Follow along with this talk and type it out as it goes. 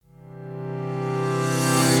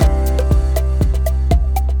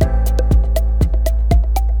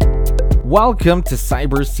Welcome to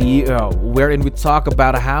Cyber CEO, wherein we talk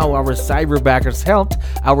about how our cyberbackers helped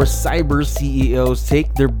our cyber CEOs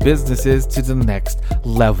take their businesses to the next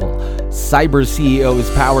level. Cyber CEO is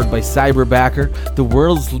powered by Cyberbacker, the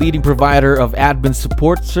world's leading provider of admin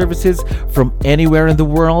support services from anywhere in the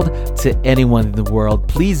world to anyone in the world.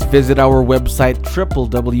 Please visit our website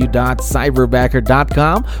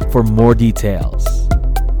www.cyberbacker.com for more details.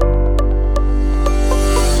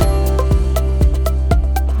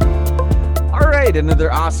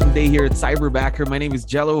 Another awesome day here at Cyberbacker. My name is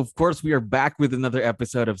Jello. Of course, we are back with another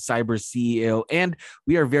episode of Cyber CEO, and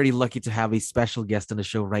we are very lucky to have a special guest on the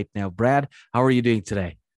show right now. Brad, how are you doing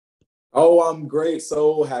today? Oh, I'm great.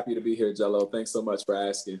 So happy to be here, Jello. Thanks so much for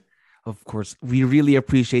asking. Of course, we really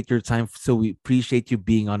appreciate your time. So we appreciate you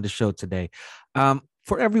being on the show today.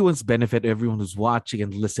 For everyone's benefit, everyone who's watching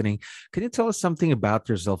and listening, can you tell us something about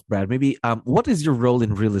yourself, Brad? Maybe what is your role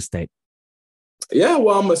in real estate? Yeah,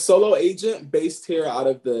 well, I'm a solo agent based here out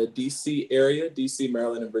of the DC area. DC,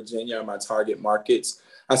 Maryland, and Virginia are my target markets.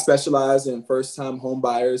 I specialize in first-time home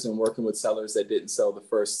buyers and working with sellers that didn't sell the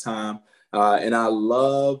first time. And I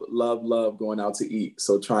love going out to eat.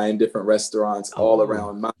 So trying different restaurants all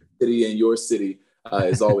around my city and your city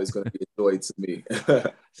is always going to be a joy to me.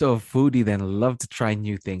 So a foodie then, love to try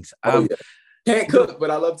new things. Yeah. Can't cook,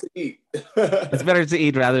 but I love to eat. It's better to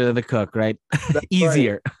eat rather than to cook, right?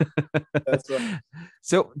 Easier. Right. That's right.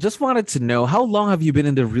 So just wanted to know, how long have you been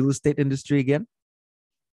in the real estate industry again?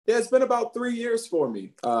 Yeah, it's been about 3 years for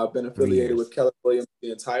me. I've been affiliated with Keller Williams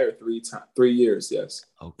the entire 3 years, yes.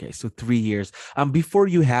 Okay, so 3 years. Before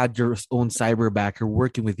you had your own cyberbacker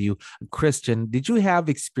working with you, Christian, did you have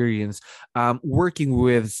experience working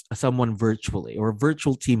with someone virtually or a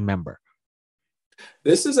virtual team member?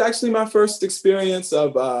 This is actually my first experience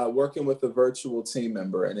of working with a virtual team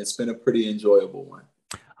member, and it's been a pretty enjoyable one.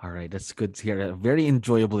 All right, that's good to hear. A very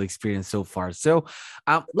enjoyable experience so far. So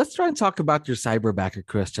let's try and talk about your cyberbacker,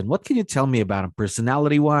 Christian. What can you tell me about him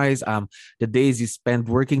personality-wise, the days you spend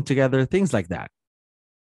working together, things like that?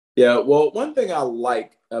 Yeah, well, one thing I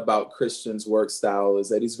like about Christian's work style is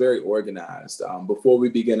that he's very organized. Before we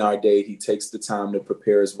begin our day, he takes the time to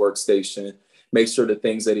prepare his workstation, make sure the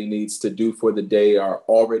things that he needs to do for the day are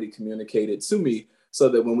already communicated to me so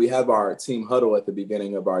that when we have our team huddle at the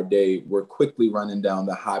beginning of our day, we're quickly running down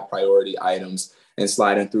the high priority items and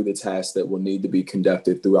sliding through the tasks that will need to be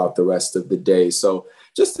conducted throughout the rest of the day. So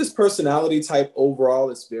just this personality type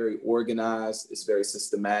overall, it's very organized, it's very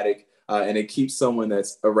systematic, and it keeps someone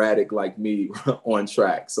that's erratic like me on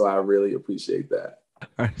track. So I really appreciate that.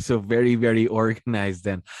 All right, so very, very organized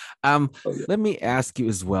then. Let me ask you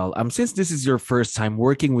as well. Since this is your first time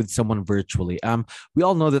working with someone virtually, we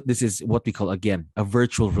all know that this is what we call, again, a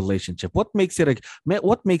virtual relationship. What makes it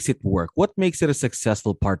work? What makes it a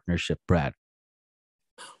successful partnership, Brad?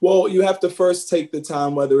 Well, you have to first take the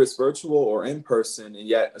time, whether it's virtual or in person, and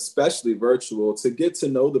yet especially virtual, to get to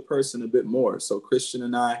know the person a bit more. So Christian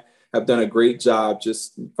and I have done a great job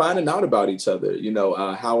just finding out about each other.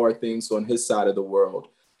 How are things on his side of the world?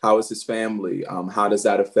 How is his family? How does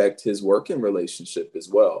that affect his working relationship as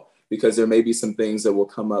well? Because there may be some things that will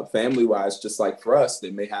come up family-wise, just like for us,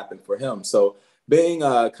 that may happen for him. So being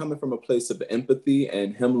coming from a place of empathy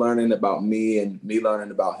and him learning about me and me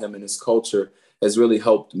learning about him and his culture has really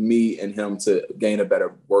helped me and him to gain a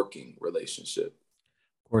better working relationship.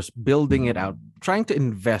 Of course, building it out, trying to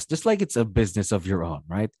invest, just like it's a business of your own,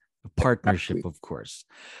 right? A partnership, of course.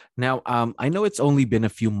 Now, I know it's only been a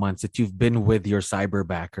few months that you've been with your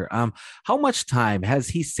cyberbacker. How much time has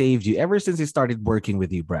he saved you ever since he started working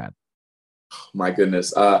with you, Brad? My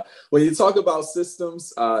goodness. When you talk about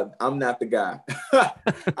systems, I'm not the guy.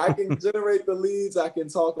 I can generate the leads. I can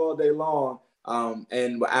talk all day long.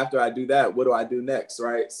 And after I do that, what do I do next,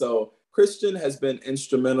 right? So Christian has been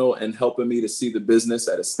instrumental in helping me to see the business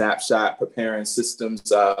at a snapshot, preparing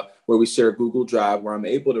systems where we share Google Drive, where I'm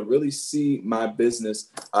able to really see my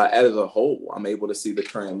business as a whole. I'm able to see the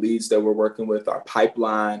current leads that we're working with, our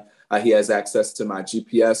pipeline. He has access to my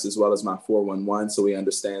GPS as well as my 411, so he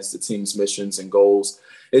understands the team's missions and goals.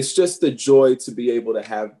 It's just a joy to be able to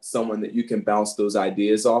have someone that you can bounce those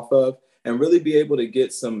ideas off of and really be able to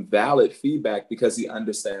get some valid feedback because he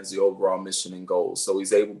understands the overall mission and goals. So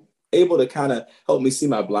he's able to kind of help me see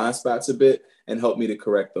my blind spots a bit and help me to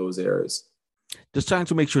correct those errors. Just trying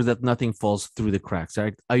to make sure that nothing falls through the cracks.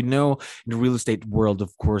 Right? I know in the real estate world,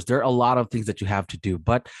 of course, there are a lot of things that you have to do,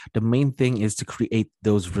 but the main thing is to create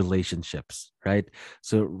those relationships, right?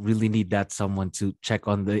 So really need that someone to check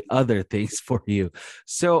on the other things for you.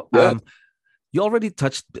 So yeah. You already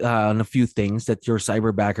touched on a few things that your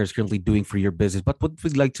cyberbacker is currently doing for your business, but what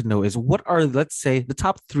we'd like to know is what are, let's say, the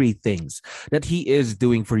top three things that he is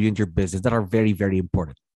doing for you in your business that are very, very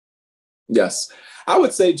important? Yes. I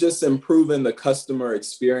would say just improving the customer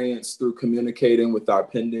experience through communicating with our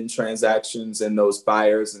pending transactions and those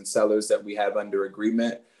buyers and sellers that we have under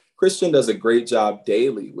agreement. Christian does a great job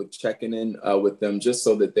daily with checking in with them just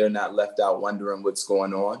so that they're not left out wondering what's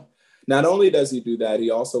going on. Not only does he do that, he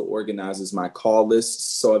also organizes my call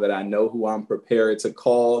lists so that I know who I'm prepared to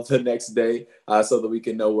call the next day so that we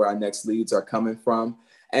can know where our next leads are coming from.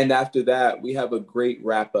 And after that, we have a great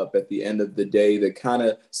wrap up at the end of the day that kind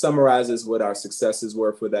of summarizes what our successes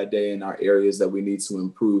were for that day and our areas that we need to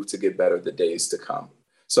improve to get better the days to come.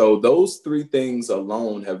 So those three things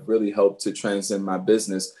alone have really helped to transcend my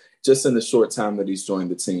business just in the short time that he's joined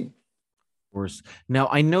the team. Course. Now,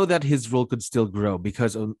 I know that his role could still grow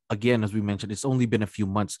because, again, as we mentioned, it's only been a few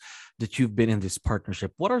months that you've been in this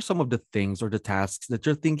partnership. What are some of the things or the tasks that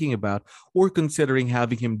you're thinking about or considering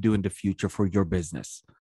having him do in the future for your business?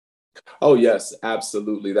 Oh, yes,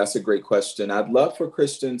 absolutely. That's a great question. I'd love for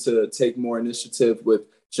Christian to take more initiative with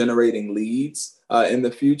generating leads in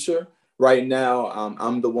the future. Right now,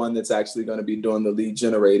 I'm the one that's actually going to be doing the lead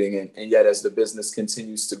generating. And yet, as the business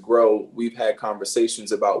continues to grow, we've had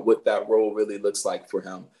conversations about what that role really looks like for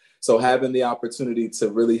him. So having the opportunity to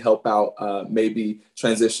really help out, maybe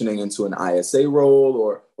transitioning into an ISA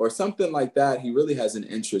role or something like that, he really has an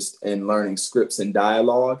interest in learning scripts and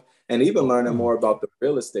dialogue and even learning more about the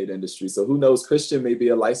real estate industry. So who knows, Christian may be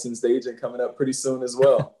a licensed agent coming up pretty soon as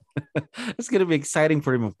well. It's going to be exciting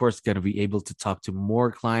for him. Of course, going to be able to talk to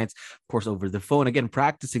more clients, of course, over the phone. Again,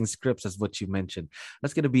 practicing scripts is what you mentioned.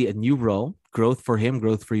 That's going to be a new role, growth for him,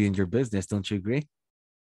 growth for you in your business. Don't you agree?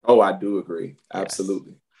 Oh, I do agree. Yes.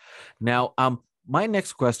 Absolutely. Now, my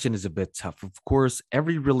next question is a bit tough. Of course,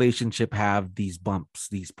 every relationship have these bumps,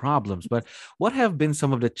 these problems, but what have been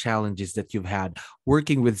some of the challenges that you've had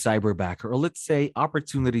working with Cyberbacker, or let's say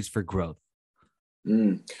opportunities for growth?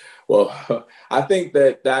 Mm. Well, I think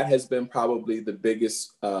that that has been probably the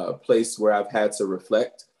biggest place where I've had to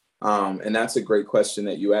reflect. And that's a great question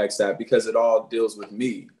that you asked that because it all deals with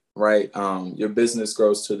me, right? Your business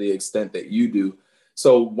grows to the extent that you do.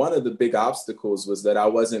 So one of the big obstacles was that I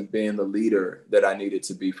wasn't being the leader that I needed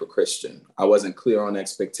to be for Christian. I wasn't clear on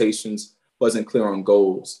expectations, wasn't clear on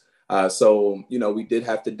goals. We did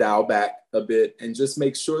have to dial back a bit and just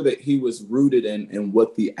make sure that he was rooted in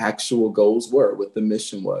what the actual goals were, what the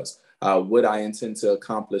mission was, what I intend to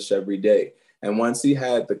accomplish every day. And once he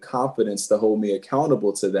had the confidence to hold me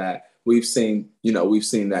accountable to that, we've seen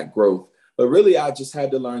that growth. But really, I just had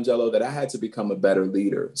to learn, Jello, that I had to become a better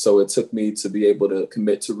leader. So it took me to be able to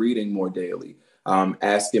commit to reading more daily,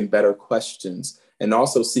 asking better questions, and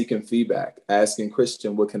also seeking feedback, asking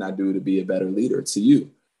Christian, what can I do to be a better leader to you?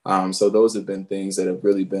 So those have been things that have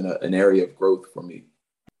really been an area of growth for me.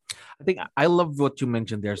 I think I love what you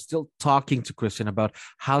mentioned there. Still talking to Christian about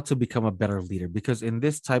how to become a better leader, because in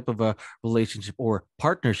this type of a relationship or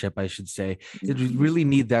partnership, I should say, it Mhm. really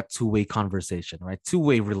need that two-way conversation, right?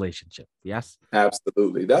 Two-way relationship. Yes.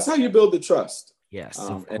 Absolutely. That's how you build the trust. Yes,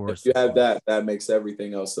 of And if course, you of have course. that, that makes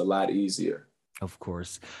everything else a lot easier. Of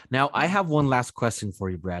course. Now, I have one last question for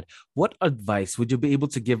you, Brad. What advice would you be able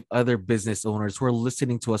to give other business owners who are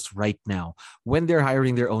listening to us right now when they're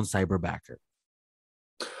hiring their own cyberbacker?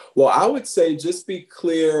 Well, I would say just be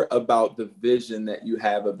clear about the vision that you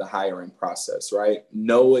have of the hiring process, right?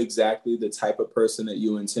 Know exactly the type of person that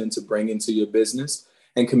you intend to bring into your business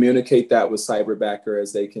and communicate that with Cyberbacker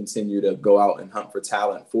as they continue to go out and hunt for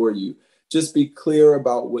talent for you. Just be clear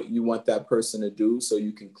about what you want that person to do so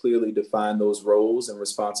you can clearly define those roles and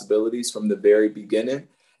responsibilities from the very beginning.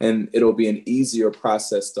 And it'll be an easier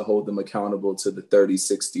process to hold them accountable to the 30,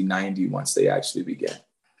 60, 90 once they actually begin.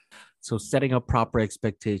 So setting up proper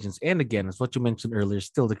expectations. And again, as what you mentioned earlier,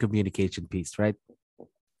 still the communication piece, right?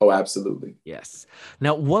 Oh, absolutely. Yes.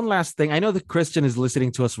 Now, one last thing. I know that Christian is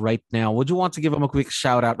listening to us right now. Would you want to give him a quick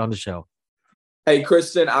shout out on the show? Hey,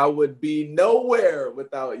 Christian, I would be nowhere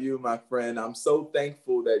without you, my friend. I'm so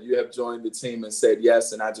thankful that you have joined the team and said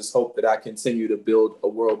yes. And I just hope that I continue to build a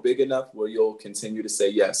world big enough where you'll continue to say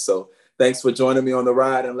yes. So thanks for joining me on the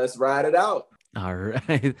ride, and let's ride it out. All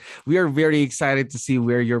right. We are very excited to see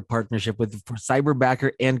where your partnership with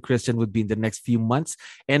Cyberbacker and Christian would be in the next few months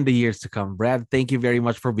and the years to come. Brad, thank you very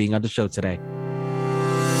much for being on the show today.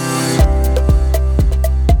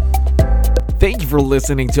 Thank you for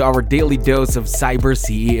listening to our daily dose of Cyber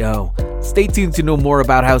CEO. Stay tuned to know more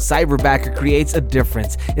about how Cyberbacker creates a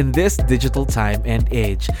difference in this digital time and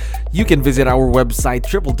age. You can visit our website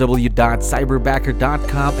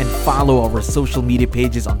www.cyberbacker.com and follow our social media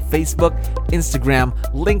pages on Facebook, Instagram,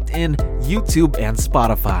 LinkedIn, YouTube, and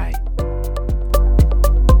Spotify.